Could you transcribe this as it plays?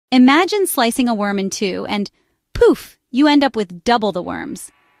Imagine slicing a worm in two and, poof, you end up with double the worms.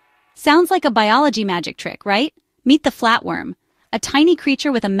 Sounds like a biology magic trick, right? Meet the flatworm, a tiny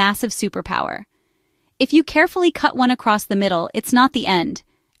creature with a massive superpower. If you carefully cut one across the middle, it's not the end.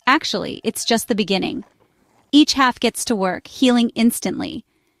 Actually, it's just the beginning. Each half gets to work, healing instantly.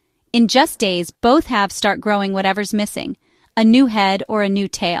 In just days, both halves start growing whatever's missing, a new head or a new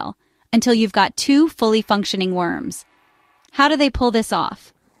tail, until you've got two fully functioning worms. How do they pull this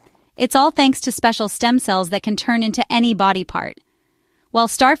off? It's all thanks to special stem cells that can turn into any body part. While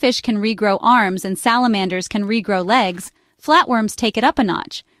starfish can regrow arms and salamanders can regrow legs, flatworms take it up a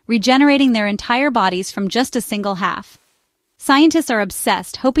notch, regenerating their entire bodies from just a single half. Scientists are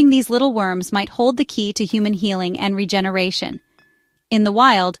obsessed, hoping these little worms might hold the key to human healing and regeneration. In the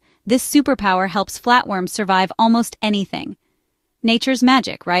wild, this superpower helps flatworms survive almost anything. Nature's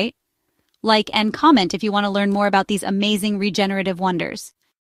magic, right? Like and comment if you want to learn more about these amazing regenerative wonders.